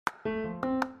Hey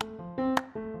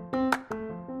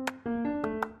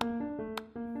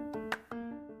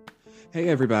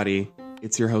everybody,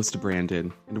 it's your host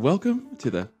Brandon, and welcome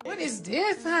to the What is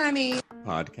this, honey?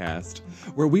 podcast,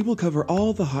 where we will cover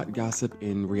all the hot gossip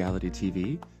in reality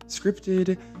TV,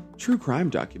 scripted, true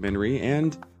crime documentary,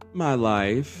 and my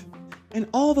life, and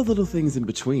all the little things in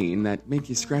between that make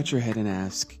you scratch your head and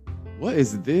ask, what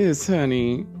is this,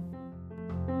 honey?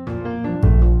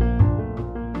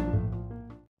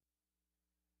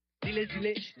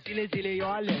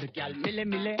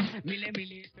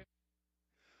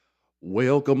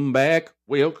 Welcome back,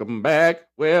 welcome back,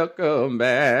 welcome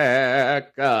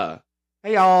back.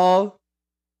 Hey y'all,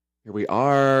 here we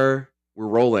are. We're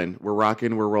rolling, we're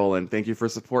rocking, we're rolling. Thank you for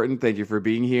supporting, thank you for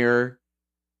being here.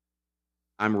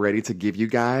 I'm ready to give you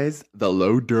guys the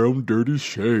low down dirty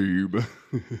shame.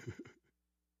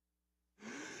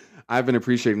 I've been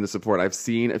appreciating the support. I've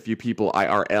seen a few people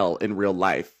IRL in real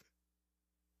life.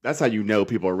 That's how you know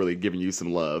people are really giving you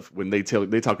some love, when they talk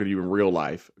to you in real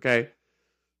life, okay?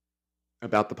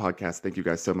 About the podcast. Thank you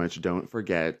guys so much. Don't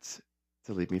forget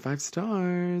to leave me 5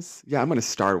 stars. Yeah, I'm going to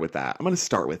start with that. I'm going to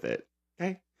start with it.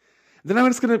 Okay. Then I'm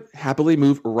just going to happily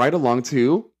move right along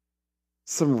to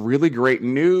some really great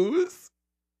news.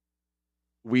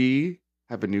 We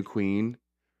have a new queen.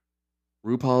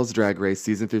 RuPaul's Drag Race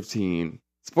Season 15.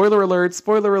 Spoiler alert,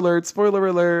 spoiler alert, spoiler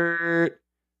alert.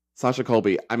 Sasha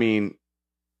Colby. I mean,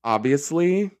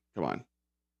 obviously, come on.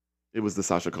 It was the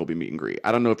Sasha Colby meet and greet.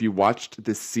 I don't know if you watched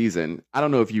this season. I don't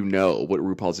know if you know what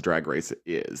RuPaul's Drag Race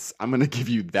is. I'm going to give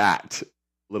you that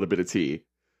little bit of tea.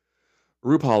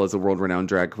 RuPaul is a world-renowned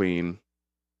drag queen.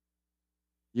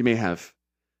 You may have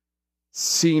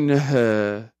seen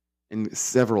her in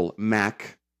several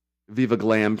MAC Viva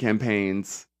Glam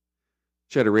campaigns.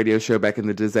 She had a radio show back in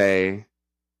the day.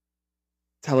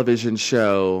 Television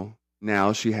show.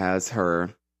 Now she has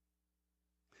her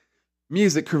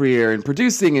music career and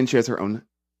producing, and she has her own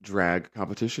drag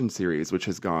competition series, which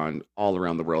has gone all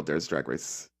around the world. There's Drag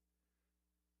Race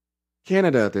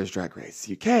Canada, there's Drag Race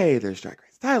UK, there's Drag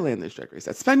Race Thailand, there's Drag Race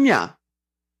España.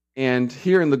 And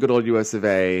here in the good old US of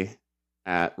A,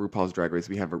 at RuPaul's Drag Race,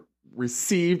 we have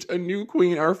received a new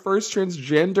queen, our first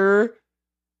transgender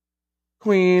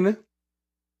queen.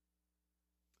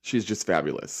 She's just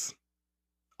fabulous.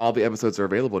 All the episodes are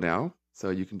available now, so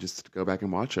you can just go back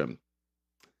and watch them.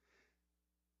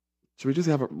 Should we just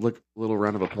have a little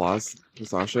round of applause for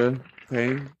Sasha?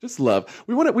 Okay, just love.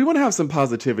 We want to have some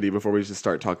positivity before we just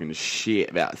start talking shit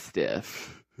about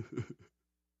stuff.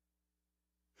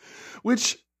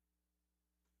 Which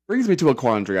brings me to a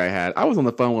quandary I had. I was on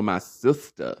the phone with my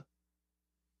sister.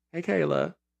 Hey,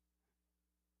 Kayla.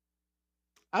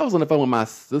 I was on the phone with my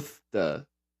sister,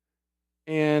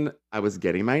 and I was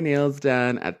getting my nails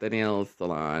done at the nail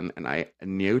salon, and I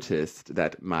noticed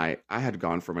that I had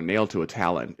gone from a nail to a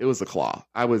talon. It was a claw.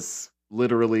 I was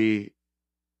literally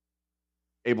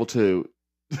able to...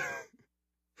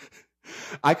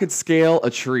 I could scale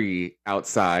a tree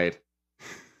outside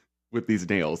with these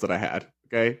nails that I had,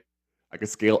 okay? I could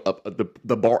scale up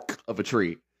the bark of a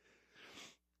tree.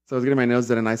 So I was getting my nails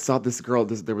done, and I saw this girl.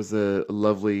 There was a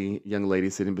lovely young lady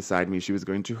sitting beside me. She was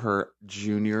going to her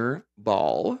junior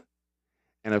ball.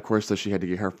 And of course, so she had to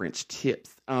get her French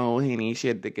tips. Oh, honey, she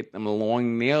had to get them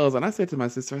long nails. And I said to my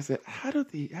sister, I said, how do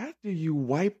you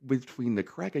wipe between the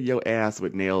crack of your ass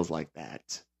with nails like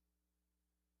that?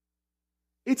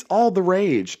 It's all the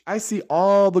rage. I see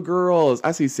all the girls.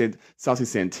 I see Saucy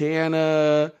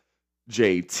Santana,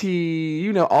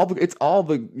 JT, it's all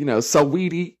the,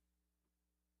 Saweetie.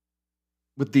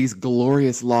 With these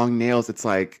glorious long nails, it's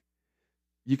like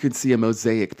you could see a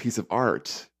mosaic piece of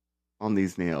art on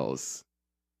these nails.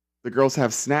 The girls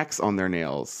have snacks on their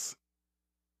nails.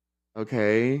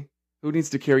 Okay? Who needs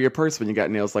to carry a purse when you got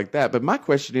nails like that? But my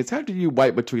question is, how do you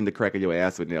wipe between the crack of your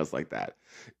ass with nails like that?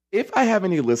 If I have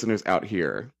any listeners out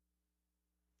here,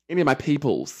 any of my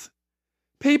peoples,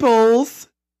 if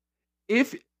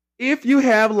you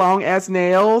have long ass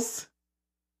nails,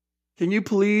 can you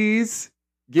please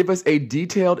give us a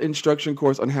detailed instruction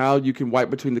course on how you can wipe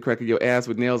between the crack of your ass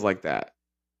with nails like that?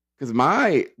 Because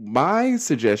my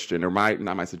suggestion, or my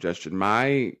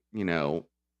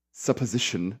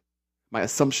supposition, my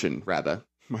assumption, rather,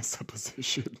 my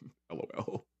supposition,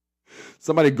 LOL.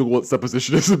 Somebody Google what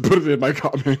supposition is and put it in my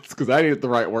comments, because I ain't the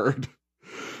right word.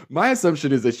 My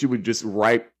assumption is that you would just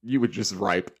ripe.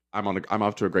 I'm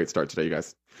off to a great start today, you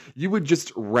guys. You would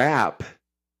just wrap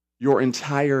your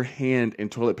entire hand in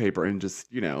toilet paper and just,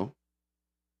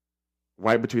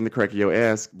 wipe between the crack of your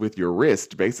ass with your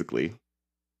wrist, basically.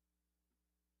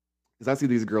 Because I see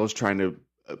these girls trying to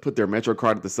put their Metro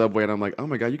card at the subway, and I'm like, oh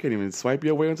my God, you can't even swipe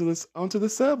your way onto the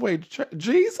subway.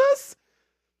 Jesus,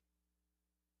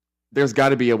 there's got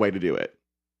to be a way to do it,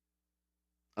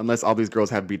 unless all these girls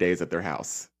have bidets at their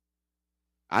house.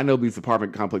 I know these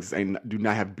apartment complexes do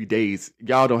not have bidets.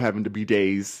 Y'all don't have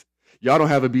bidets. Y'all don't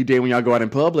have a bidet when y'all go out in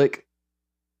public.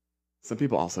 Some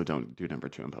people also don't do number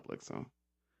 2 in public, so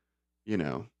you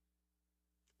know.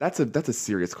 That's a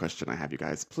serious question I have, you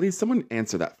guys. Please, someone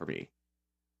answer that for me.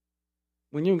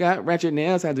 When you got ratchet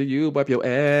nails, how do you wipe your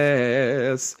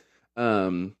ass?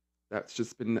 That's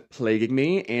just been plaguing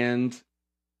me. And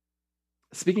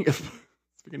speaking of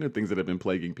things that have been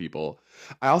plaguing people,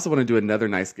 I also want to do another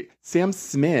nice. Sam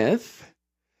Smith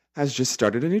has just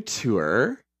started a new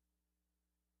tour.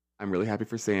 I'm really happy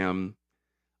for Sam.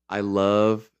 I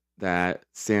love that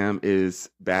Sam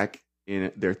is back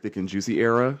in their thick and juicy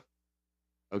era.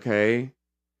 Okay.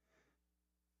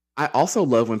 I also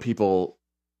love when people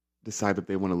decide that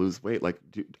they want to lose weight. Like,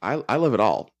 dude, I love it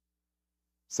all.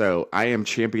 So I am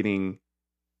championing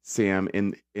Sam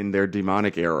in their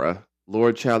demonic era.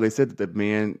 Lord child, they said that the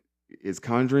man is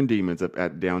conjuring demons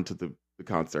down to the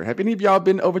concert. Have any of y'all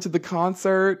been over to the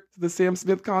concert, to the Sam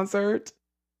Smith concert?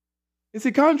 Is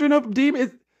he conjuring up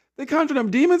demons? They conjuring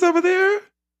up demons over there?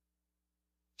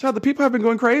 Child, the people have been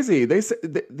going crazy. They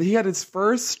said he had his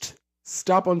first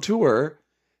stop on tour,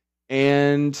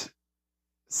 and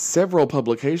several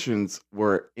publications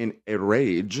were in a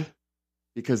rage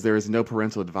because there is no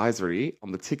parental advisory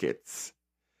on the tickets.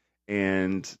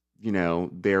 And, you know,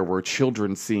 there were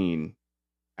children seen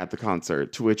at the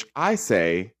concert, to which I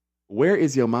say, where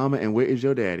is your mama and where is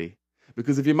your daddy?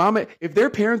 Because if their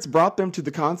parents brought them to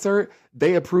the concert,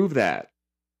 they approve that.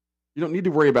 You don't need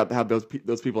to worry about how those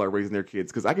people are raising their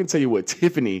kids. Because I can tell you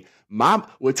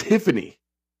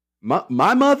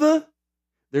my mother,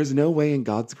 there's no way in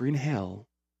God's green hell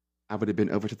I would have been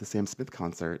over to the Sam Smith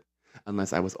concert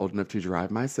unless I was old enough to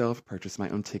drive myself, purchase my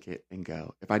own ticket, and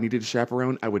go. If I needed a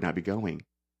chaperone, I would not be going.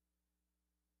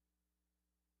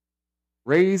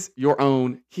 Raise your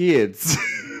own kids.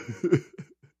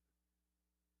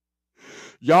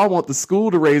 Y'all want the school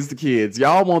to raise the kids.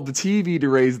 Y'all want the TV to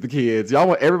raise the kids. Y'all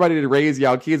want everybody to raise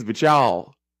y'all kids but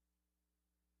y'all.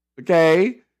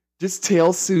 Okay? Just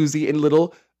tell Susie and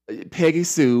little Peggy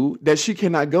Sue that she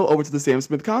cannot go over to the Sam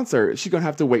Smith concert. She's going to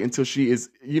have to wait until she is,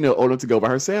 old enough to go by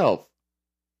herself.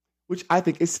 Which I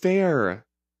think is fair.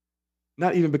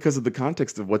 Not even because of the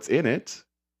context of what's in it.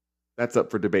 That's up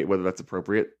for debate whether that's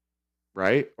appropriate,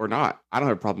 right? Or not. I don't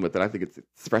have a problem with it. I think it's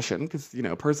expression because,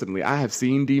 personally, I have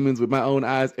seen demons with my own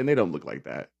eyes and they don't look like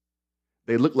that.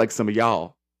 They look like some of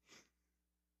y'all.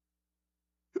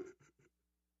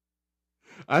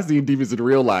 I've seen demons in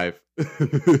real life.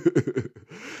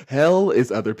 Hell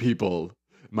is other people,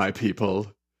 my people.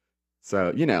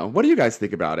 So, what do you guys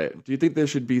think about it? Do you think there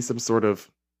should be some sort of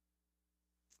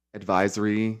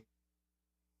advisory?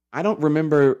 I don't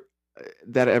remember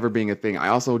that ever being a thing. I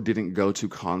also didn't go to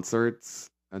concerts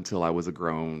until I was a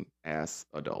grown-ass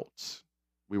adult.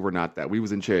 We were not that. We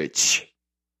was in church.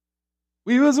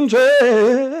 We was in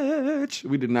church.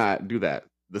 We did not do that.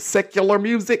 The secular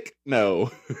music?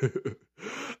 No.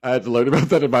 I had to learn about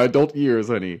that in my adult years,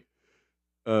 honey.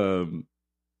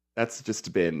 That's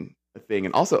just been a thing.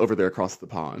 And also over there across the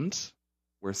pond,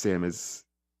 where Sam has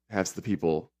the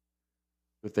people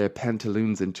with their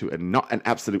pantaloons into an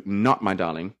absolute not my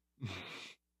darling.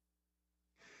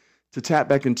 To tap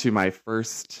back into my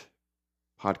first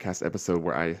podcast episode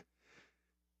where I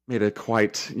made a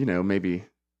quite, maybe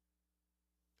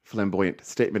flamboyant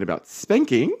statement about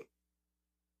spanking.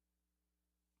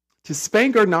 To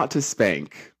spank or not to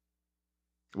spank?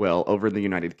 Well, over in the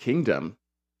United Kingdom,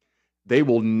 they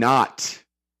will not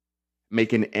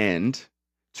make an end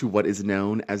to what is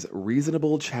known as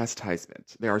reasonable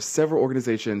chastisement. There are several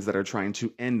organizations that are trying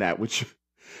to end that, which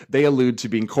they allude to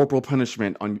being corporal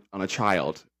punishment on a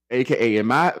child. AKA,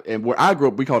 and where I grew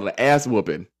up, we called it an ass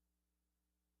whooping.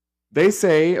 They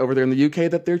say over there in the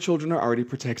UK that their children are already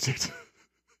protected.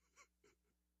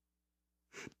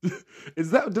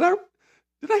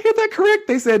 Did I hear that correct?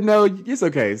 They said, no, it's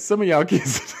okay. Some of y'all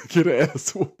kids get an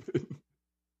ass whooping.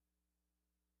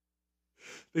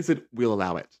 They said, we'll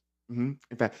allow it. Mm-hmm.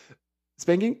 In fact,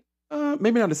 spanking,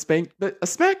 maybe not a spank, but a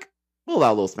smack, we'll allow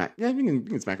a little smack. Yeah, you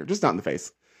can smack her, just not in the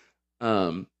face.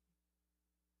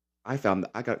 I found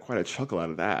that I got quite a chuckle out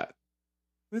of that.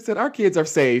 They said, our kids are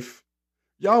safe.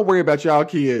 Y'all worry about y'all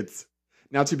kids.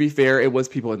 Now, to be fair, it was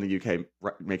people in the UK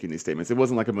making these statements. It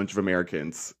wasn't like a bunch of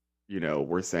Americans,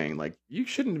 were saying like, you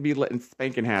shouldn't be letting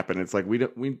spanking happen. It's like, we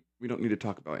don't need to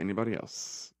talk about anybody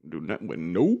else. Do nothing with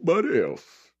nobody else.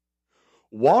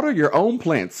 Water your own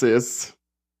plants, sis.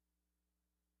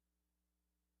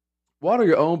 Water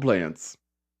your own plants.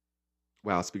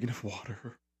 Wow, speaking of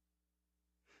water.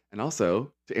 And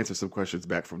also, to answer some questions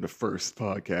back from the first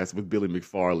podcast with Billy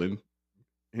McFarland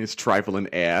and his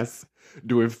trifling ass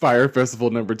doing Fire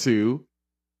Festival #2.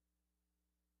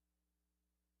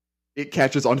 It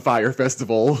catches on Fire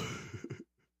Festival.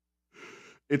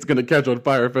 It's going to catch on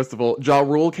Fire Festival. Ja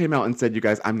Rule came out and said, you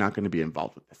guys, I'm not going to be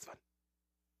involved with this one.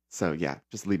 So yeah,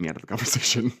 just leave me out of the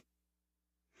conversation.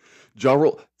 Ja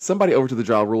Rule, somebody over to the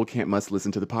Ja Rule camp must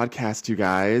listen to the podcast, you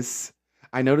guys.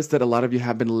 I noticed that a lot of you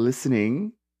have been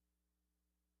listening.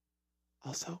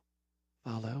 Also,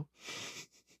 follow.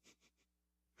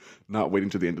 Not waiting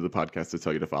to the end of the podcast to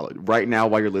tell you to follow. Right now,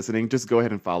 while you're listening, just go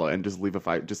ahead and follow and just leave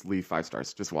leave 5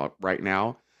 stars. Just right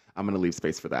now, I'm going to leave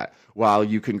space for that. While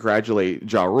you congratulate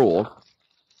Ja Rule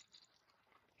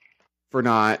for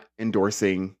not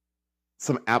endorsing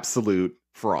some absolute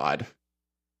fraud.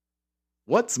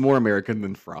 What's more American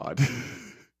than fraud?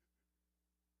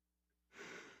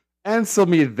 And so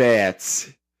me that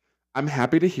I'm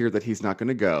happy to hear that he's not going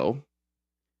to go.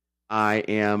 I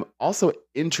am also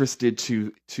interested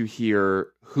to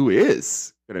hear who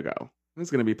is going to go. Who's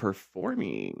going to be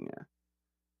performing?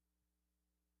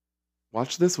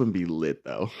 Watch this one be lit,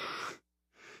 though.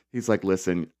 He's like,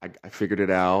 listen, I figured it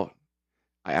out.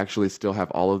 I actually still have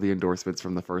all of the endorsements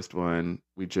from the first one.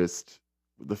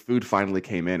 The food finally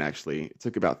came in, actually. It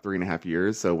took about 3.5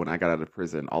 years. So when I got out of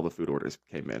prison, all the food orders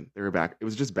came in. They were back. It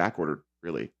was just back ordered,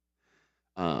 really.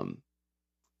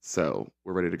 So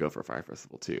we're ready to go for Fire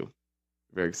Festival 2.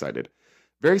 Very excited.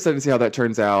 Very excited to see how that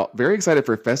turns out. Very excited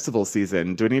for festival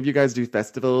season. Do any of you guys do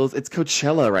festivals? It's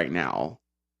Coachella right now.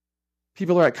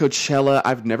 People are at Coachella.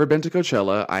 I've never been to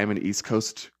Coachella. I am an East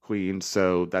Coast queen,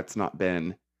 so that's not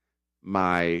been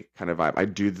my kind of vibe. I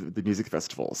do the music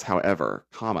festivals. However,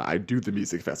 I do the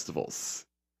music festivals.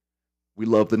 We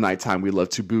love the nighttime. We love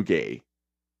to boogie.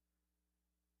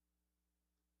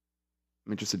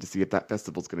 I'm interested to see if that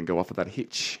festival's going to go off of that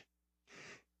hitch.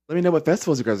 Let me know what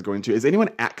festivals you guys are going to. Is anyone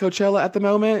at Coachella at the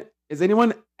moment? Is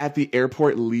anyone at the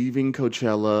airport leaving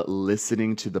Coachella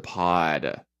listening to the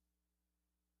pod?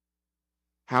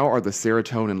 How are the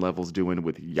serotonin levels doing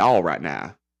with y'all right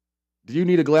now? Do you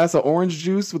need a glass of orange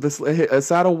juice with a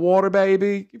side of water,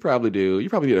 baby? You probably do. You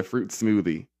probably need a fruit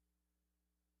smoothie.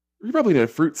 You probably need a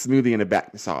fruit smoothie and a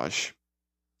back massage.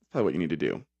 That's probably what you need to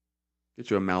do. Get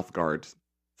you a mouth guard.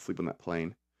 Sleep on that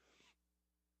plane.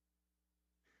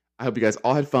 I hope you guys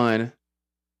all had fun.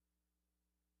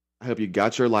 I hope you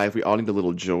got your life. We all need a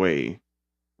little joy,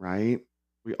 right?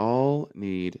 We all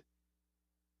need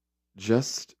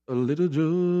just a little joy.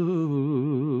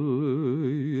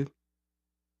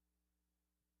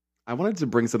 I wanted to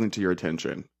bring something to your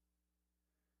attention.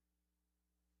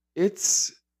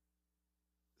 It's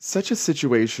such a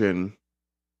situation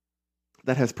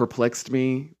that has perplexed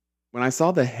me. When I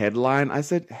saw the headline, I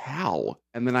said, how?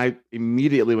 And then I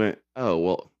immediately went, oh,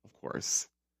 well, of course.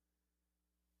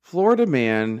 Florida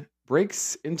man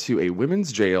breaks into a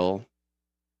women's jail,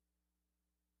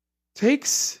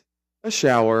 takes a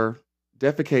shower,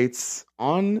 defecates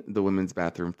on the women's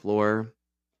bathroom floor,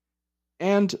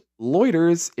 and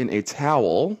loiters in a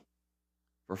towel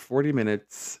for 40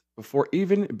 minutes before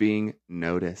even being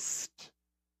noticed.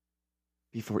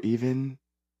 Before even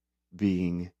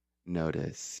being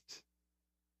noticed.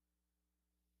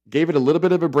 Gave it a little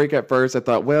bit of a break at first. I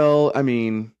thought, well, I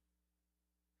mean,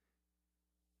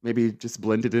 maybe just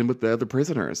blended in with the other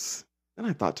prisoners. Then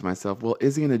I thought to myself, well,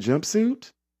 is he in a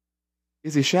jumpsuit?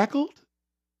 Is he shackled?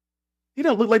 He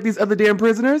don't look like these other damn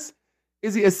prisoners.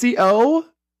 Is he a CO?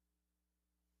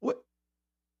 What?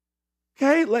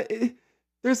 Okay, like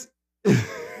there's.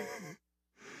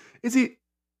 Is he?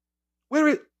 Where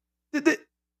is?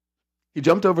 He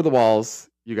jumped over the walls,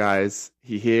 you guys.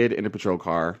 He hid in a patrol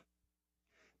car.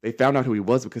 They found out who he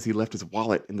was because he left his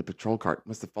wallet in the patrol car. It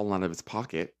must have fallen out of his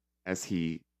pocket as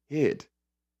he hid.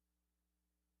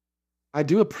 I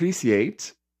do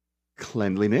appreciate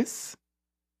cleanliness.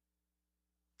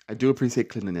 I do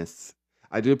appreciate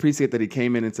that he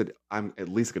came in and said, I'm at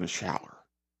least going to shower.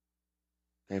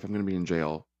 Okay, if I'm going to be in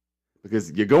jail.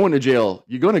 Because you're going to jail.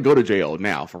 You're going to go to jail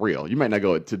now, for real. You might not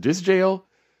go to this jail,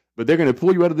 but they're going to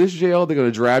pull you out of this jail. They're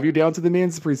going to drive you down to the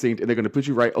men's precinct, and they're going to put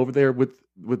you right over there with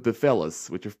the fellas,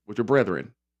 with your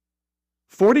brethren.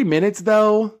 40 minutes,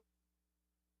 though.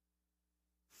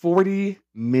 40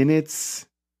 minutes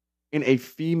in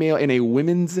a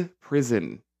women's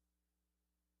prison.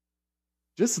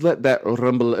 Just let that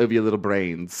rumble over your little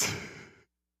brains.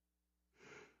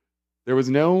 There was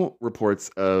no reports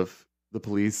of the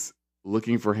police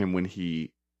looking for him when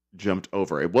he jumped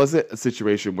over. It wasn't a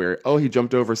situation where, oh, he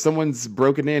jumped over. Someone's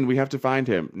broken in. We have to find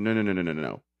him.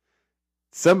 No.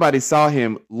 Somebody saw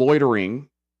him loitering.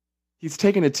 He's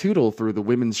taking a tootle through the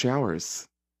women's showers.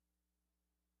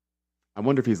 I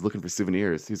wonder if he's looking for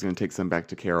souvenirs. He's going to take some back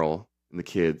to Carol and the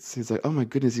kids. He's like, oh my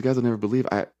goodness, you guys will never believe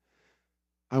I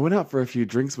went out for a few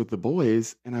drinks with the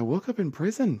boys and I woke up in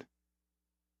prison.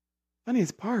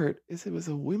 Funniest part is it was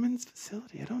a women's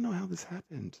facility. I don't know how this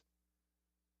happened.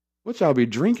 What y'all be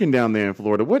drinking down there in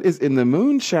Florida? What is in the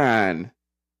moonshine?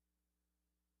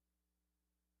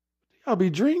 What y'all be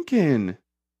drinking?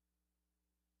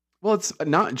 Well, it's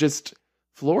not just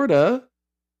Florida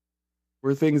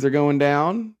where things are going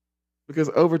down, because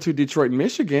over to Detroit,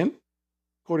 Michigan,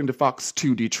 according to Fox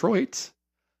 2 Detroit,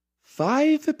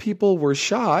 5 people were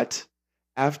shot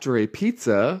after a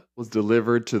pizza was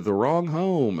delivered to the wrong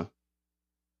home.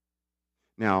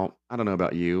 Now, I don't know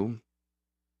about you.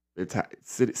 It's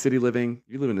city living.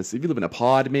 You live in an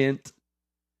apartment.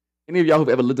 Any of y'all who've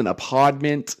ever lived in an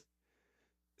apartment?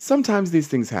 Sometimes these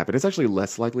things happen. It's actually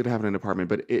less likely to happen in an apartment,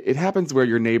 but it happens where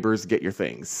your neighbors get your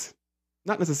things.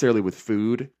 Not necessarily with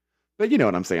food, but you know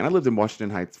what I'm saying. I lived in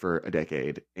Washington Heights for a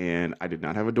decade, and I did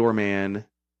not have a doorman.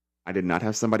 I did not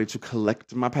have somebody to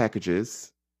collect my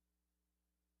packages.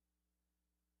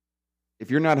 If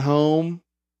you're not home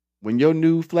when your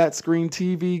new flat screen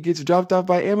TV gets dropped off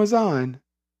by Amazon,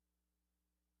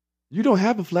 you don't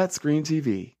have a flat screen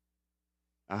TV.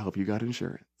 I hope you got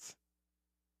insurance.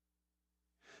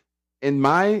 In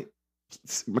my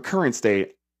current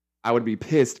state, I would be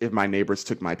pissed if my neighbors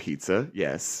took my pizza.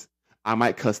 Yes. I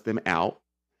might cuss them out.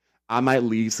 I might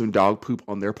leave some dog poop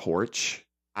on their porch.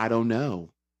 I don't know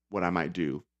what I might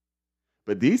do.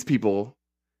 But these people,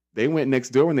 they went next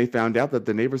door when they found out that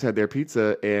the neighbors had their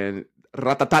pizza, and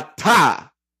ratatata!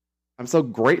 I'm so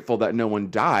grateful that no one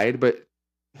died, but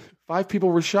 5 people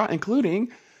were shot,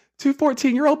 including 2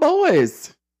 14-year-old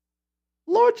boys.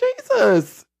 Lord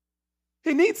Jesus!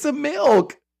 He needs some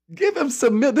milk. Give him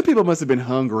some milk. The people must have been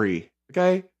hungry.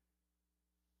 Okay.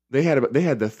 They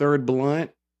had the third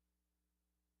blunt.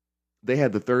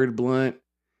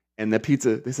 And the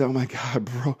pizza. They said, "Oh my God,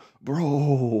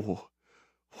 bro,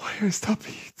 where's the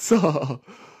pizza?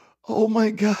 Oh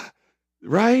my God."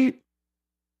 Right?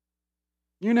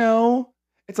 You know,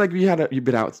 it's like you've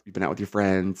been out with your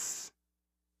friends,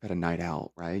 had a night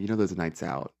out, right? You know, there's nights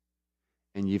out,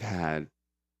 and you've had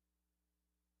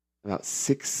about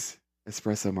 6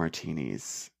 espresso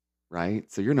martinis, right?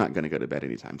 So you're not going to go to bed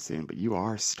anytime soon, but you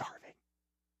are starving.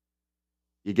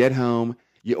 You get home,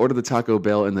 you order the Taco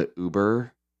Bell in the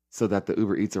Uber so that the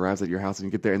Uber Eats arrives at your house, and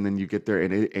you get there, and then you get there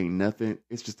and it ain't nothing.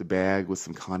 It's just a bag with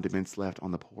some condiments left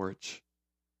on the porch.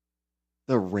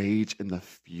 The rage and the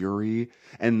fury.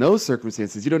 And those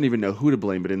circumstances, you don't even know who to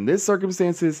blame. But in this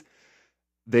circumstances,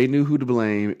 they knew who to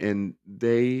blame and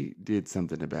they did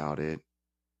something about it.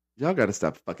 Y'all got to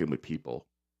stop fucking with people.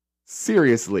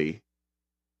 Seriously.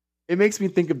 It makes me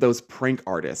think of those prank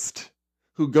artists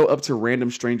who go up to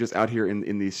random strangers out here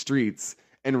in these streets.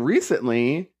 And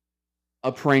recently,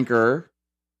 a pranker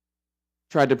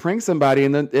tried to prank somebody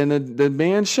and the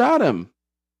man shot him.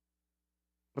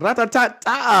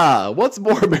 Ratatata! What's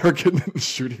more American than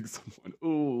shooting someone?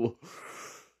 Ooh.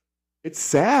 It's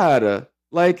sad.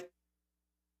 Like,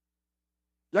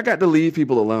 y'all got to leave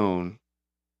people alone.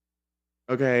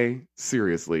 Okay?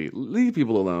 Seriously. Leave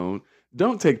people alone.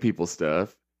 Don't take people's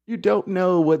stuff. You don't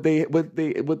know what they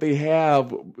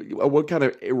have, what kind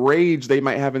of rage they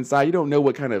might have inside. You don't know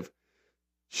what kind of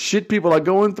shit people are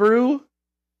going through.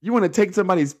 You want to take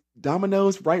somebody's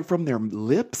Domino's right from their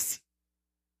lips?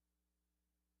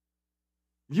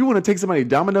 You want to take somebody's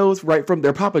Domino's right from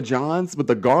their Papa John's with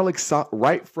the garlic sauce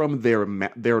right from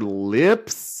their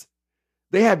lips?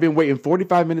 They have been waiting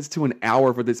 45 minutes to an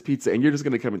hour for this pizza, and you're just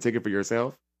going to come and take it for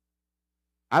yourself?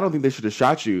 I don't think they should have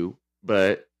shot you,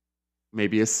 but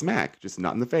maybe a smack, just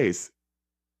not in the face.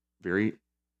 Very,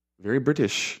 very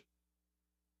British.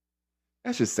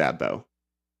 That's just sad, though.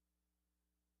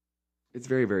 It's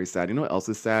very, very sad. You know what else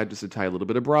is sad? Just to tie a little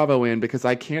bit of Bravo in, because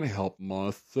I can't help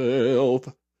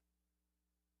myself.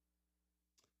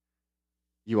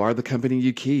 You are the company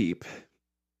you keep.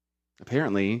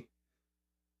 Apparently,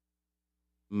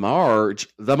 Marge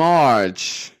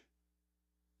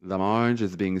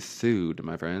is being sued,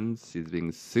 my friends. She's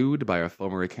being sued by her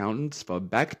former accountants for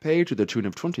back pay to the tune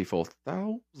of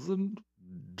 $24,000.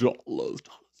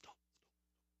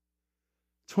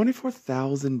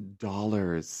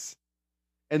 $24,000.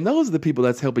 And those are the people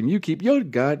that's helping you keep your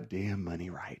goddamn money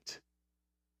right.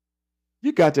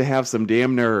 You got to have some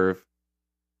damn nerve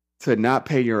to not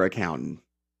pay your accountant.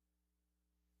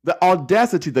 The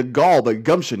audacity, the gall, the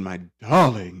gumption, my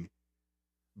darling.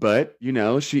 But, you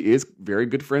know, she is very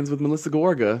good friends with Melissa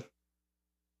Gorga.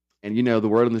 And you know, the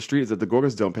word on the street is that the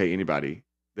Gorgas don't pay anybody.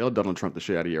 They'll Donald Trump the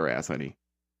shit out of your ass, honey.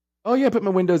 Oh yeah, put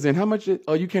my windows in. How much?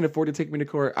 Oh, you can't afford to take me to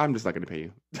court. I'm just not going to pay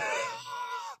you.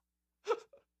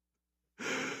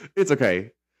 It's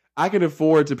okay. I can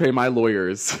afford to pay my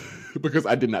lawyers because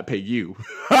I did not pay you.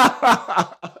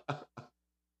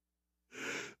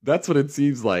 That's what it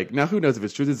seems like. Now, who knows if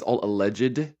it's true? This is all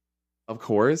alleged, of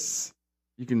course.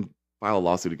 You can file a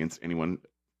lawsuit against anyone.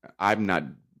 I'm not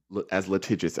as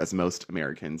litigious as most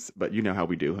Americans, but you know how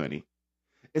we do, honey.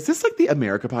 Is this like the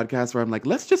America podcast where I'm like,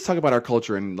 let's just talk about our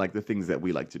culture and like the things that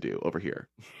we like to do over here?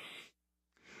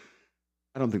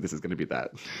 I don't think this is going to be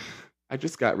that. I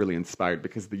just got really inspired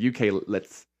because the UK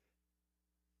lets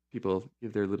people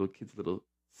give their little kids a little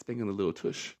spank on the little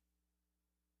tush.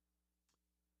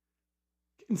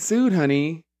 Getting sued,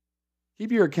 honey.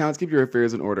 Keep your accounts, keep your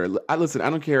affairs in order. Listen, I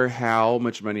don't care how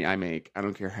much money I make. I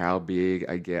don't care how big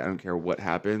I get. I don't care what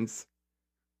happens.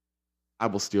 I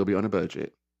will still be on a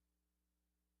budget.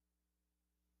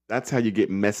 That's how you get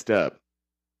messed up.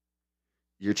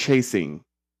 You're chasing.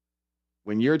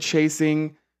 When you're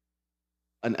chasing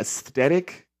an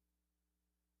aesthetic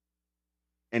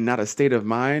and not a state of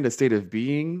mind, a state of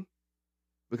being,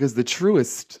 because the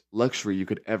truest luxury you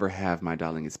could ever have, my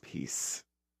darling, is peace.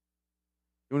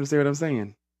 You understand what I'm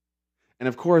saying? And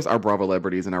of course, our Bravo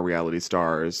celebrities and our reality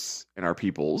stars and our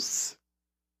peoples,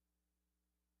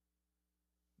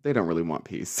 they don't really want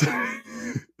peace.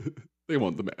 They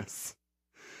want the mess.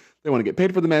 They want to get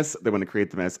paid for the mess. They want to create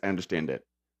the mess. I understand it.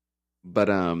 But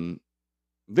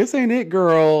this ain't it,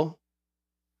 girl.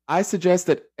 I suggest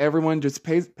that everyone just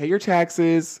pay your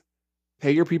taxes,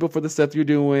 pay your people for the stuff you're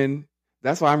doing.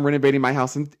 That's why I'm renovating my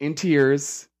house in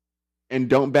tears. And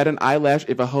don't bat an eyelash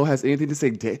if a hoe has anything to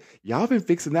say. Y'all been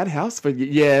fixing that house for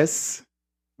yes.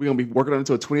 We're going to be working on it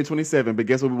until 2027. But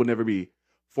guess what? We will never be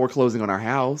foreclosing on our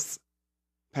house,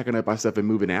 packing up our stuff and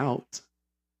moving out.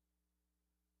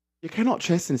 You cannot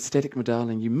chase an aesthetic, my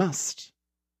darling. You must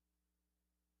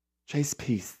chase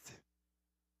peace.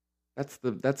 That's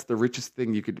the richest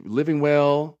thing you could. Living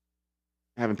well,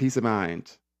 having peace of mind.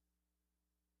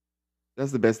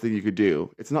 That's the best thing you could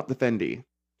do. It's not the Fendi.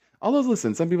 Although,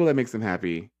 listen, some people that makes them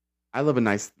happy. I love a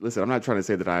nice. Listen, I'm not trying to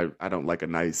say that I don't like a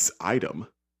nice item.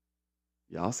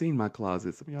 Y'all seen my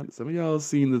closet. Some of y'all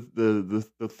seen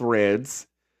the threads.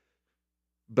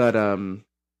 But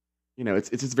you know,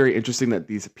 it's just very interesting that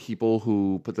these people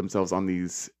who put themselves on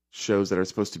these shows that are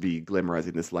supposed to be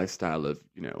glamorizing this lifestyle of,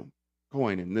 you know,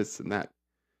 coin and this and that,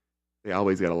 they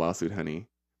always get a lawsuit, honey,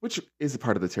 which is a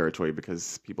part of the territory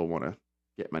because people want to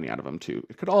get money out of them too.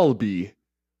 It could all be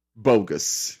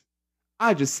bogus.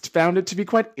 I just found it to be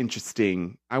quite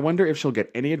interesting. I wonder if she'll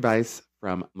get any advice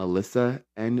from Melissa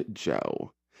and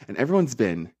Joe. And everyone's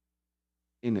been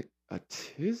in a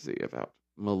tizzy about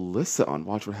Melissa on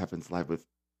Watch What Happens Live with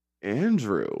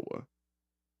Andrew.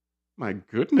 My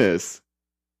goodness.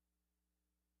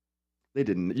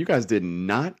 You guys did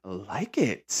not like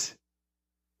it.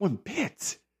 One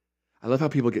bit. I love how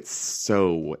people get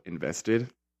so invested.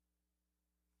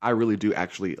 I really do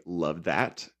actually love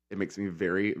that. It makes me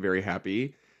very, very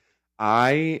happy.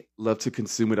 I love to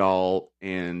consume it all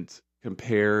and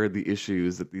compare the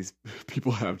issues that these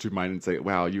people have to mine and say,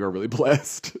 wow, you are really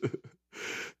blessed.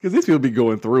 Because these people be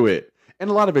going through it. And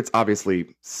a lot of it's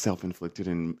obviously self-inflicted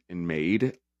and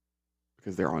made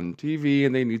because they're on TV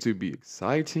and they need to be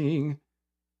exciting.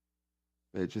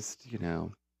 But it just, you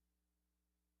know,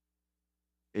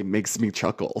 it makes me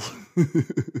chuckle.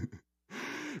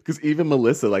 Because even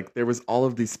Melissa, like, there was all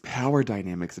of these power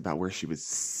dynamics about where she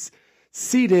was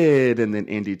seated. And then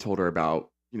Andy told her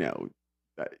about,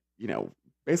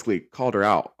 basically called her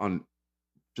out on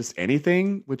just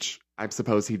anything, which I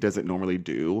suppose he doesn't normally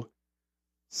do.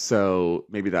 So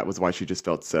maybe that was why she just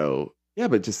felt so, yeah,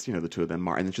 but just, the two of them,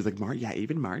 Mar. And then she's like, Mar, yeah,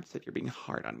 even Mar said you're being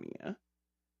hard on me. Why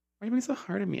are you being so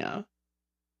hard on me? Like,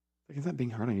 it's not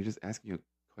being hard on you, just asking you a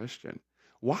question.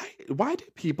 Why do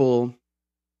people...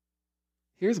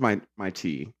 Here's my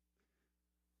tea.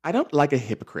 I don't like a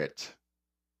hypocrite.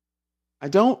 I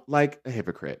don't like a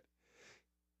hypocrite.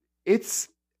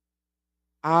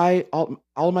 All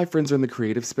of my friends are in the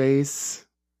creative space,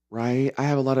 right? I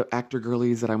have a lot of actor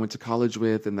girlies that I went to college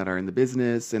with and that are in the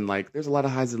business, and like there's a lot of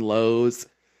highs and lows.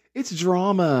 It's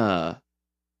drama.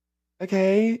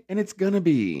 Okay? And it's gonna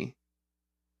be.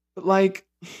 But like,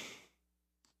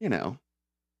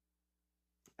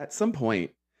 at some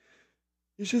point,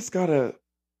 you just gotta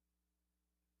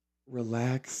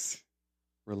relax,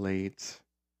 relate,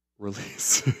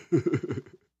 release.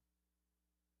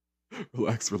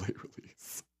 Relax, relate,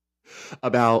 release.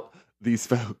 About these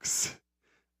folks.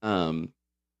 I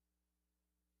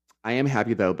am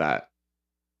happy though that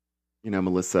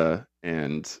Melissa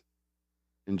and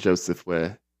Joseph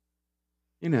were,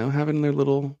 having their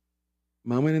little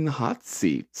moment in the hot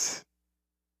seat.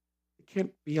 It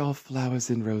can't be all flowers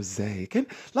and rosé.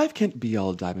 Life can't be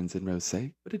all diamonds and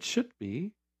rosé, but it should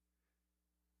be.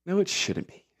 No, it shouldn't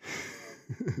be.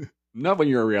 Not when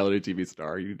you're a reality TV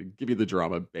star. You give me the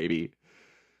drama, baby.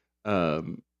 But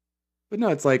no,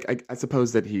 it's like I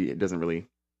suppose that he doesn't really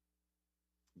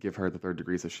give her the third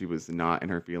degree, so she was not in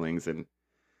her feelings, and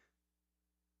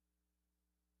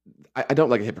I don't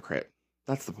like a hypocrite.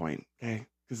 That's the point, okay?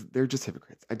 Because they're just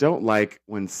hypocrites. I don't like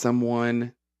when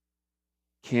someone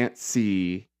can't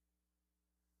see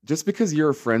just because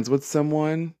you're friends with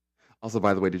someone. Also,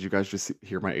 by the way, did you guys just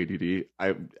hear my ADD?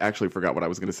 I actually forgot what I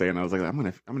was going to say, and I was like,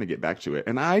 I'm gonna get back to it,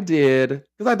 and I did,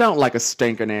 because I don't like a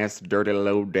stinking ass, dirty,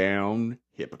 low down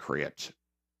hypocrite.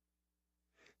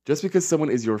 Just because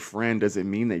someone is your friend doesn't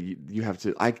mean that you have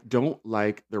to. I don't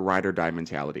like the ride or die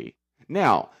mentality.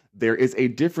 Now, there is a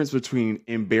difference between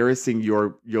embarrassing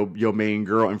your main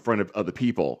girl in front of other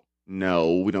people.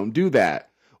 No, we don't do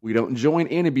that. We don't join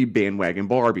in and be bandwagon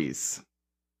Barbies.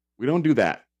 We don't do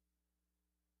that.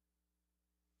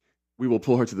 We will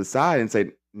pull her to the side and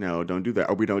say, no, don't do that.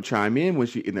 Or we don't chime in when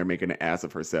she's in there making an ass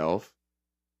of herself.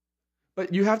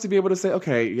 But you have to be able to say,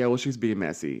 okay, yeah, well, she's being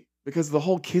messy. Because the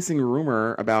whole kissing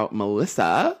rumor about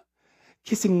Melissa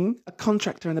kissing a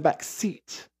contractor in the back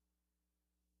seat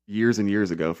years and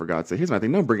years ago, for God's sake. Here's my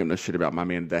thing. Don't bring up no shit about my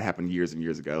man that happened years and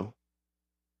years ago.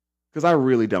 Because I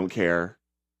really don't care.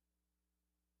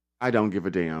 I don't give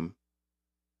a damn.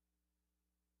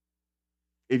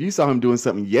 If you saw him doing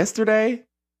something yesterday,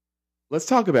 let's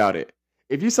talk about it.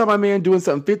 If you saw my man doing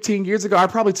something 15 years ago, I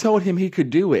probably told him he could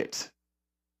do it.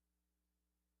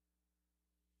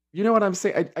 You know what I'm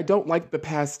saying? I don't like the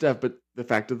past stuff, but the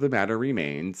fact of the matter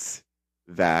remains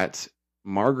that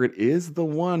Margaret is the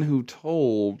one who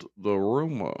told the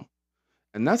rumor.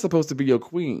 And that's supposed to be your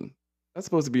queen. That's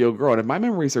supposed to be your girl. And if my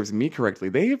memory serves me correctly,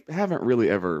 they haven't really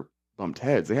ever bumped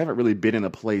heads. They haven't really been in a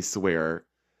place where,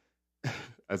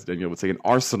 as Danielle would say, an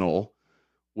arsenal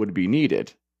would be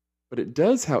needed. But it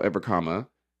does, however,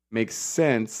 make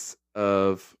sense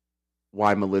of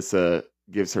why Melissa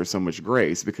gives her so much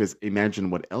grace, because imagine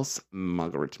what else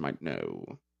Margaret might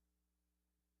know.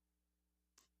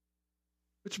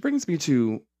 Which brings me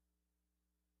to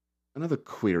another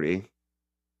query.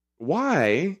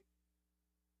 Why,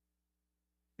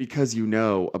 because you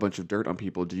know a bunch of dirt on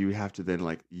people, do you have to then,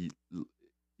 like, you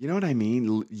know what I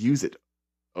mean? Use it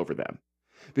over them?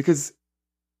 Because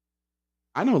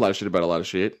I know a lot of shit about a lot of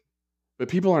shit, but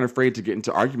people aren't afraid to get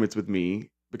into arguments with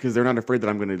me because they're not afraid that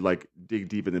I'm going to, like, dig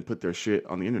deep and then put their shit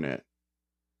on the internet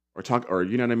or talk, or,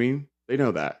 you know what I mean? They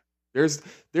know that.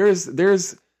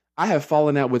 I have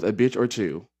fallen out with a bitch or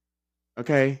two.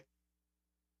 Okay?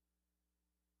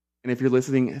 And if you're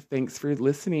listening, thanks for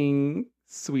listening,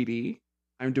 sweetie.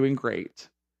 I'm doing great.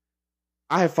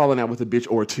 I have fallen out with a bitch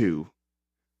or two,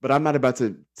 but I'm not about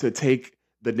to take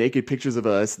the naked pictures of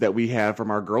us that we have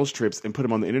from our girls' trips and put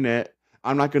them on the internet.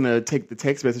 I'm not going to take the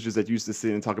text messages that you used to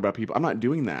sit and talk about people. I'm not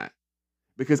doing that.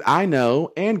 Because I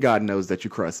know, and God knows, that you're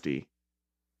crusty.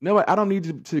 No, I don't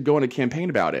need to go on a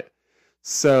campaign about it.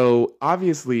 So,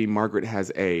 obviously, Margaret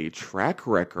has a track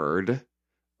record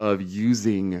of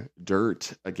using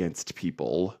dirt against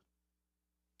people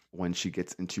when she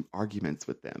gets into arguments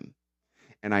with them.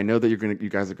 And I know that you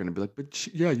guys are going to be like, but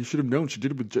you should have known. She did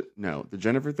it with no, the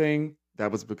Jennifer thing,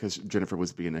 that was because Jennifer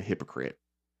was being a hypocrite.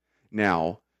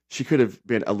 Now, she could have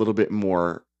been a little bit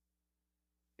more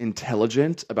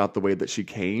intelligent about the way that she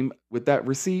came with that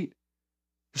receipt.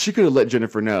 She could have let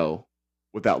Jennifer know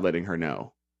without letting her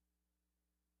know.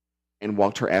 And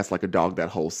walked her ass like a dog that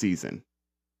whole season.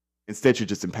 Instead, she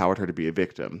just empowered her to be a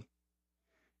victim.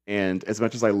 And as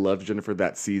much as I loved Jennifer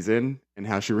that season and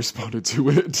how she responded to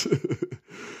it,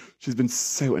 she's been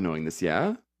so annoying this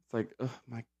year. It's like, oh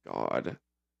my God.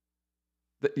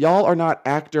 Y'all are not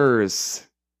actors.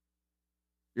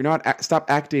 You're not. Stop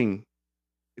acting.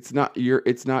 It's not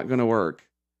gonna work.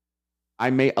 I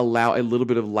may allow a little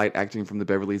bit of light acting from the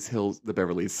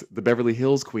Beverly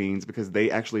Hills Queens, because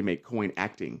they actually make coin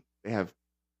acting. They have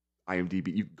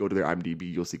IMDb. You go to their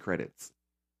IMDb, you'll see credits.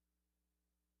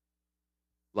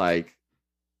 Like,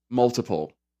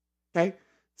 multiple. Okay?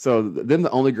 So then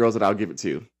the only girls that I'll give it to.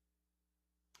 You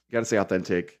gotta stay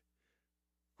authentic.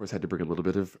 Of course, I had to bring a little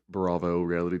bit of Bravo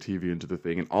reality TV into the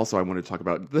thing. And also, I want to talk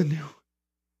about the new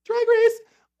Drag Race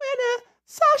winner,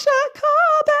 Sasha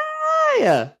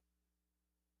Colby.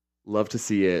 Love to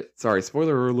see it. Sorry,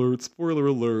 spoiler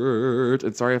alert.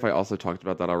 And sorry if I also talked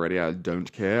about that already. I don't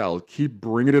care. I'll keep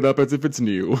bringing it up as if it's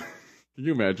new. Can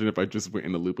you imagine if I just went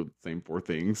in a loop with the same 4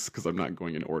 things? Because I'm not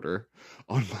going in order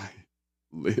on my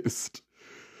list.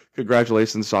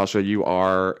 Congratulations, Sasha. You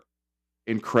are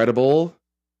incredible.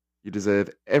 You deserve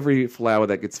every flower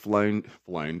that gets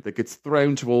that gets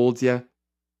thrown towards you.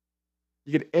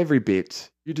 You get every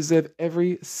bit. You deserve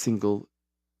every single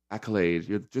accolade.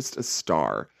 You're just a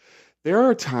star. There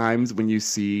are times when you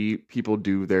see people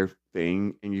do their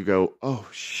thing and you go, oh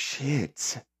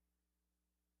shit.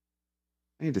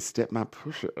 I need to step my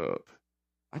pusher up.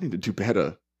 I need to do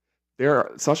better.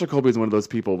 Sasha Colby is one of those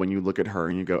people when you look at her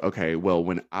and you go, okay, well,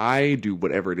 when I do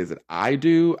whatever it is that I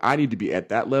do, I need to be at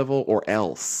that level or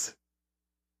else.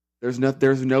 There's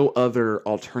no other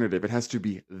alternative. It has to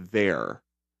be there.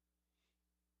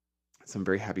 So I'm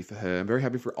very happy for her. I'm very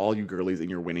happy for all you girlies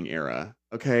in your winning era.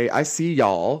 Okay, I see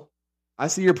y'all. I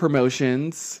see your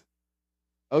promotions.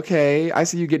 Okay, I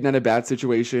see you getting out of bad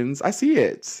situations. I see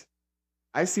it.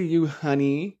 I see you,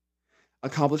 honey,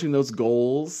 accomplishing those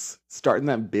goals, starting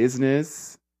that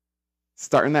business,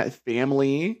 starting that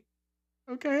family.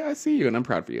 Okay, I see you, and I'm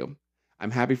proud for you.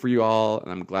 I'm happy for you all,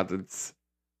 and I'm glad that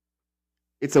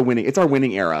it's our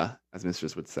winning era, as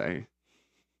Mistress would say.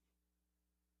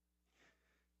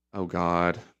 Oh,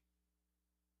 God.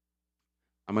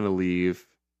 I'm going to leave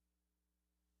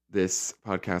this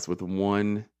podcast with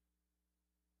one.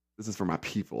 This is for my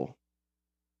people.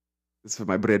 This is for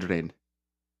my brethren.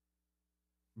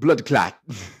 Blood clot.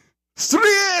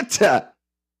 Straight!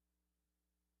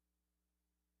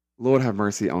 Lord have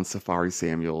mercy on Safari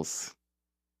Samuels.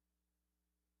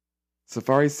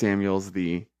 Safari Samuels,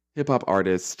 the hip-hop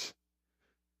artist,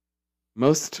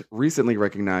 most recently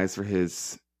recognized for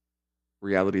his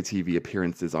reality TV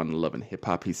appearances on Love and Hip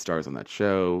Hop. He stars on that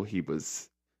show. He was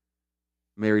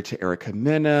married to Erica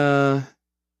Mena.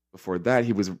 Before that,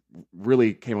 he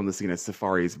really came on the scene as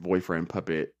Safari's boyfriend,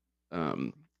 puppet,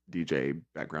 DJ,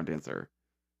 background dancer.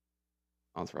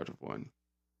 Entourage of One.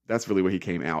 That's really what he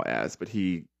came out as. But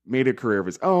he made a career of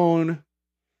his own.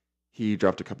 He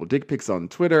dropped a couple dick pics on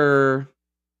Twitter.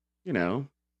 You know,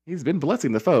 he's been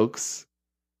blessing the folks.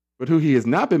 But who he has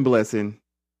not been blessing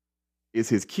is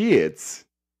his kids.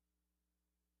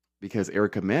 Because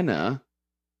Erica Mena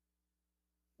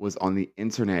was on the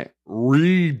internet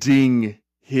reading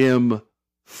him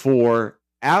for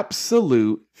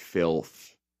absolute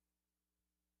filth.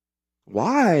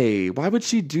 Why? Why would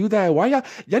she do that? Why y'all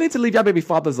need to leave y'all baby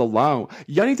fathers alone.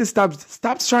 Y'all need to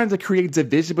stop trying to create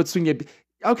division between you.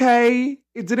 Okay,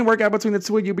 it didn't work out between the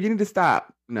two of you, but you need to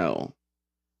stop. No.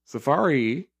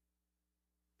 Safari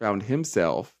found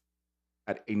himself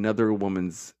at another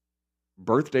woman's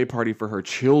birthday party for her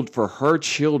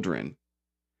children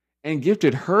and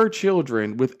gifted her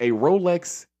children with a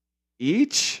Rolex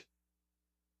each.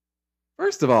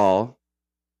 First of all,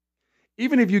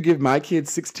 even if you give my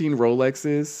kids 16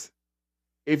 Rolexes,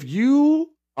 if you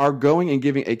are going and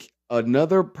giving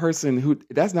another person who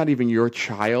that's not even your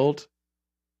child,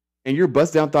 and your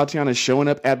bust down Tatiana showing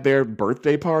up at their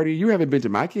birthday party, you haven't been to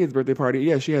my kid's birthday party.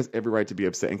 Yeah, she has every right to be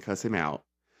upset and cuss him out.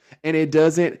 And it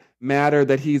doesn't matter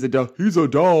that he's a dog. He's a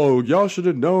dog. Y'all should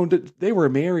have known that they were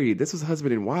married. This was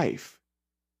husband and wife.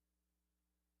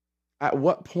 At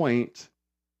what point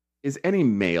is any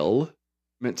male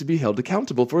meant to be held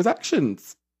accountable for his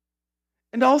actions?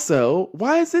 And also,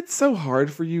 why is it so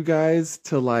hard for you guys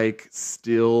to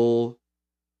still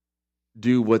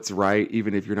do what's right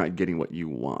even if you're not getting what you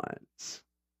want?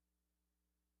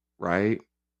 Right?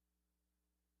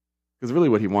 Because really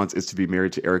what he wants is to be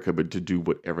married to Erica, but to do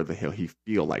whatever the hell he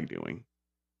feel like doing.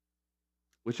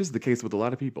 Which is the case with a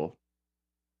lot of people.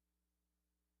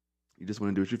 You just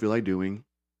want to do what you feel like doing.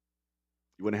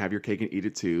 You want to have your cake and eat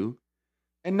it too.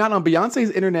 And not on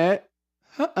Beyonce's internet.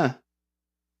 No.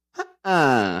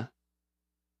 I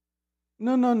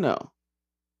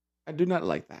do not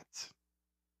like that.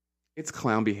 It's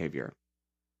clown behavior.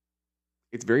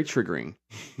 It's very triggering.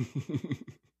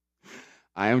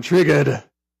 I am triggered.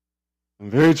 I'm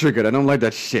very triggered. I don't like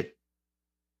that shit.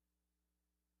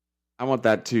 I want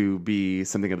that to be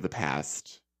something of the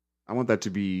past. I want that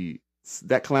to be...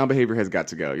 That clown behavior has got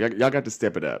to go. Y'all got to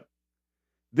step it up.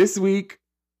 This week,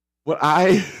 what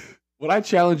I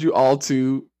challenge you all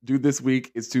to do this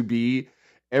week is to be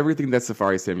everything that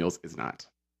Safari Samuels is not.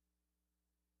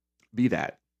 Be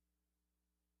that.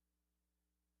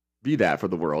 Be that for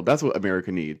the world. That's what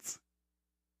America needs.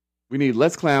 We need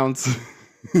less clowns.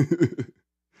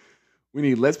 We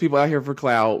need less people out here for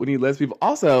clout. We need less people.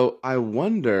 Also, I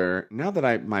wonder, now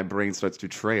that my brain starts to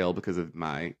trail because of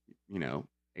my,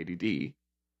 ADD,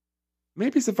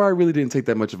 maybe Safari really didn't take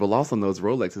that much of a loss on those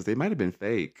Rolexes. They might have been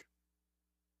fake.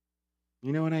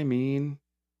 You know what I mean?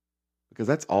 Because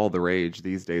that's all the rage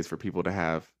these days for people to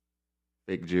have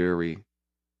Fake jewelry.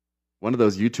 One of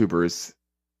those YouTubers,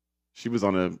 she was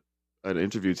on an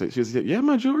interview. She said, "Yeah,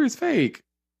 my jewelry is fake."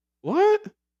 What?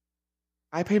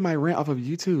 I pay my rent off of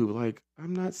YouTube. Like,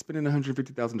 I'm not spending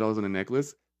 $150,000 on a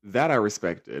necklace. That I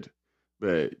respected.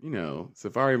 But,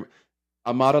 Safari,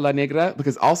 Amara La Negra,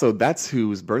 because also that's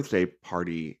whose birthday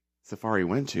party Safari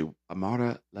went to.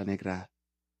 Amara La Negra.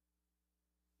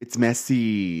 It's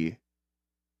messy.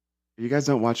 You guys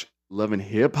don't watch Love and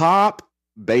Hip Hop?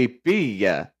 Baby.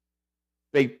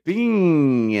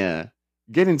 Baby.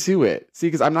 Get into it. See,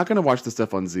 because I'm not going to watch the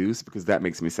stuff on Zeus because that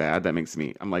makes me sad.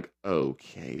 I'm like,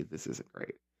 okay, this isn't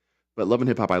great. But Love and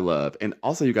Hip Hop I love. And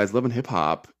also, you guys, Love and Hip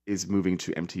Hop is moving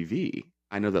to MTV.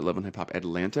 I know that Love and Hip Hop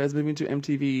Atlanta is moving to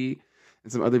MTV.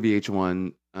 And some other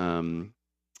VH1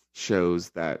 shows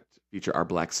that feature our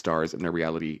black stars in their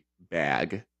reality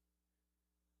bag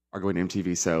are going to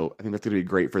MTV. So I think that's going to be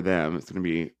great for them. It's going to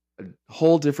be a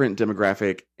whole different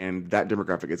demographic. And that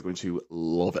demographic is going to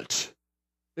love it.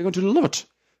 They're going to love it.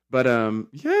 But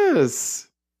yes,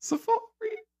 Safari.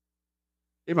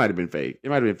 It might have been fake. It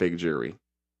might have been fake jewelry.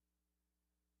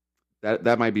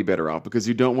 That might be better off because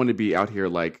you don't want to be out here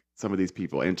like some of these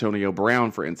people. Antonio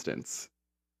Brown, for instance.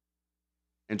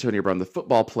 Antonio Brown, the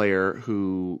football player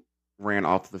who ran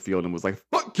off the field and was like,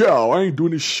 "Fuck y'all, I ain't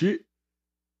doing this shit."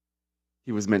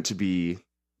 He was meant to be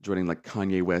joining like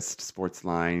Kanye West sports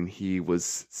line. He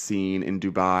was seen in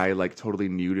Dubai like totally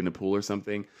nude in a pool or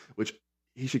something, which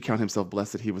he should count himself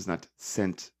blessed that he was not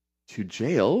sent to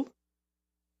jail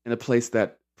in a place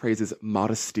that praises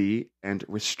modesty and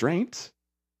restraint.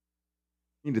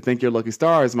 You need to thank your lucky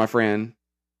stars, my friend.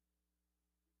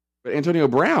 But Antonio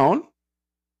Brown,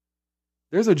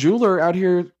 there's a jeweler out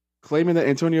here claiming that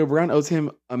Antonio Brown owes him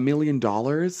 $1 million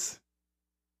for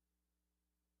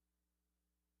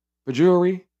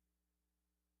jewelry.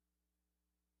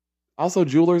 Also,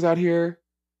 jewelers out here,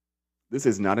 this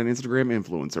is not an Instagram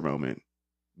influencer moment.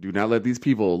 Do not let these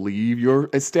people leave your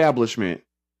establishment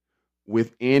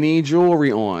with any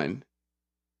jewelry on.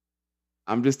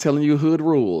 I'm just telling you hood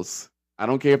rules. I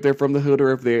don't care if they're from the hood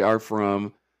or if they are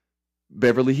from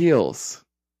Beverly Hills.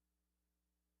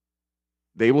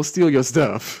 They will steal your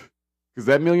stuff. Because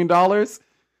that $1 million,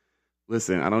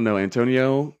 listen, I don't know,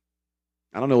 Antonio,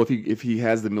 I don't know if he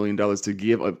has the $1 million to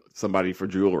give somebody for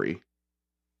jewelry.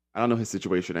 I don't know his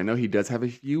situation. I know he does have a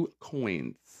few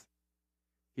coins.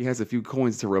 He has a few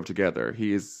coins to rub together.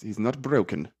 He's not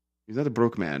broken. He's not a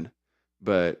broke man.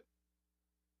 But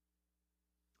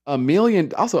 $1 million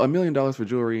for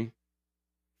jewelry.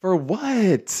 For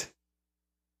what?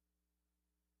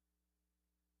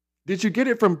 Did you get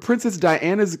it from Princess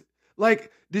Diana's?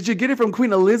 Like, did you get it from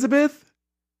Queen Elizabeth?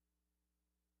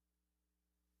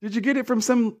 Did you get it from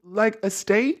some, like,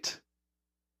 estate?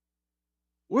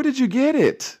 Where did you get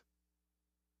it?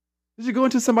 Did you go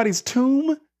into somebody's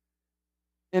tomb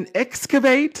and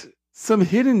excavate some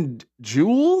hidden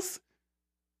jewels?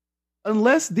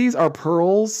 Unless these are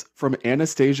pearls from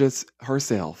Anastasia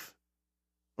herself.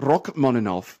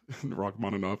 Rachmaninoff.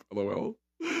 Rachmaninoff, lol.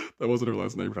 That wasn't her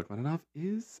last name. Rachmaninoff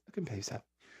is a composer.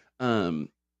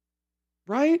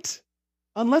 Right?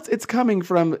 Unless it's coming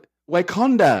from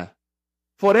Wakanda.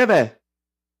 Forever.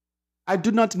 I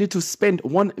do not need to spend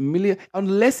 1 million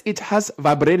unless it has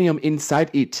vibranium inside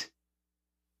it.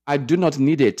 I do not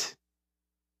need it.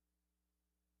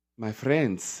 My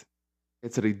friends,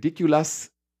 it's ridiculous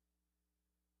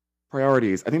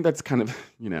priorities. I think that's kind of,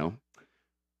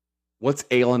 what's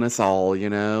ailing us all,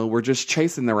 We're just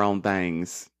chasing the wrong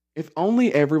things. If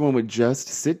only everyone would just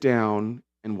sit down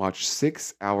and watch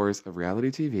 6 hours of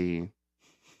reality TV,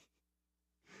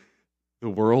 the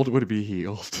world would be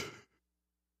healed.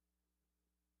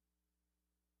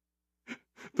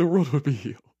 The world would be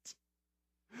healed.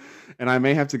 And I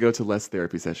may have to go to less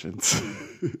therapy sessions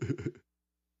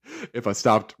if I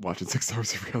stopped watching 6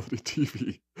 hours of reality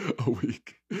TV a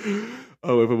week.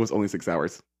 Oh, if it was only 6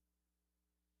 hours.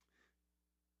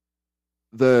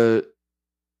 The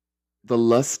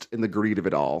lust and the greed of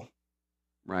it all,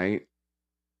 right?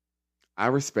 I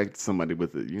respect somebody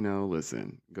with it.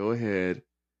 Listen, go ahead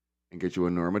and get you a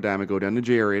Norma Diamond. Go down to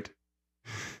Jared.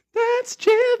 That's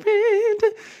Jared.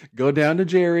 Go down to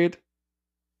Jared.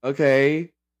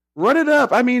 Okay. Run it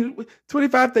up. I mean,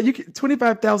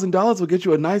 $25,000 will get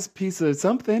you a nice piece of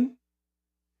something.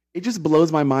 It just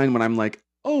blows my mind when I'm like,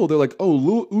 oh, they're like, oh,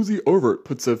 Lil Uzi Vert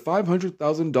puts a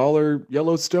 $500,000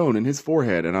 yellow stone in his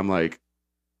forehead. And I'm like,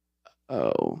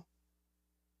 oh,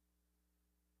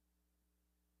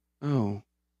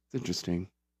 it's interesting.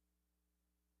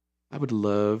 I would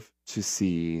love to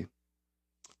see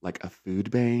like a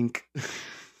food bank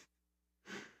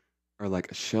or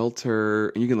like a shelter,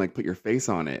 and you can like put your face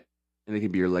on it and they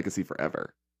can be your legacy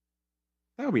forever.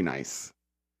 That would be nice.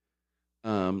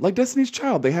 Like Destiny's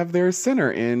Child, they have their center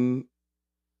in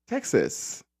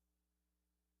Texas.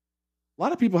 A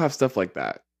lot of people have stuff like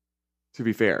that, to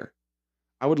be fair.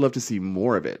 I would love to see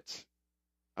more of it.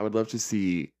 I would love to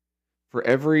see, for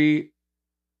every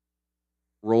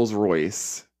Rolls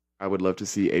Royce, I would love to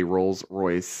see a Rolls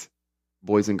Royce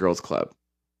Boys and Girls Club.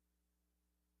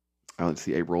 I want to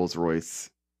see a Rolls Royce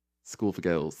School for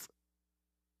Girls.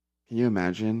 Can you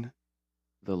imagine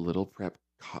the little prep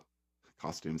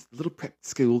costumes, the little prep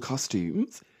school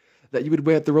costumes that you would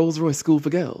wear at the Rolls Royce School for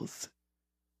Girls?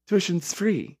 Tuition's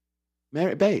free,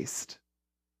 merit-based,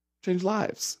 change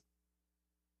lives.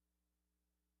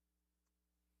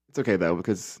 It's okay though,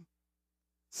 because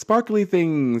sparkly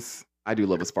things, I do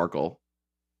love a sparkle.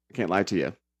 I can't lie to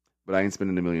you, but I ain't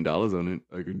spending $1 million on it.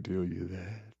 I can tell you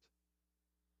that.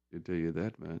 I can tell you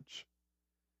that much.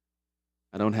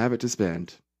 I don't have it to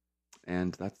spend,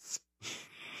 and that's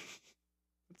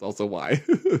also why.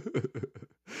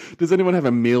 Does anyone have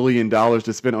 $1 million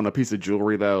to spend on a piece of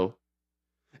jewelry though?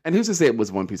 And who's to say it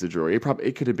was one piece of jewelry?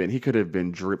 It could have been. He could have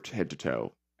been dripped head to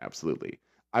toe. Absolutely.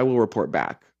 I will report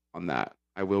back on that.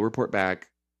 I will report back.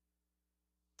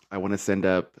 I want to send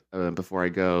up, before I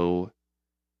go,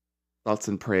 thoughts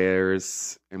and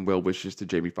prayers and well wishes to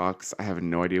Jamie Foxx. I have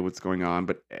no idea what's going on,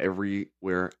 but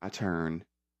everywhere I turn,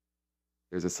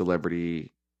 there's a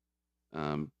celebrity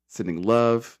sending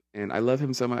love, and I love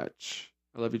him so much.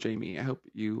 I love you, Jamie. I hope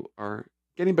you are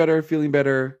getting better, feeling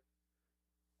better,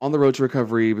 on the road to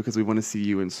recovery, because we want to see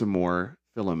you in some more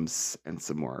films and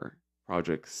some more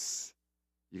projects.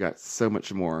 You got so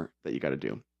much more that you got to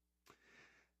do.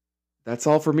 That's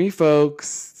all for me,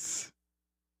 folks.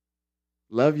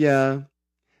 Love ya.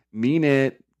 Mean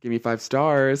it. Give me 5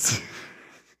 stars.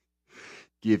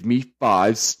 Give me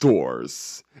 5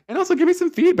 stars. And also give me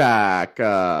some feedback.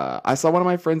 I saw one of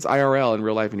my friends IRL in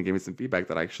real life, and he gave me some feedback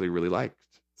that I actually really liked.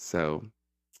 So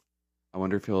I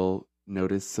wonder if he'll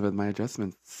notice some of my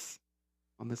adjustments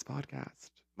on this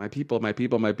podcast. My people.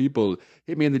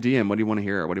 Hit me in the DM. What do you want to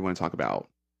hear? What do you want to talk about?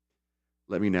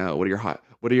 Let me know. What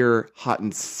are your hot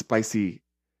and spicy,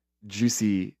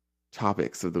 juicy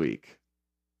topics of the week?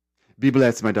 Be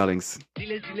blessed, my darlings.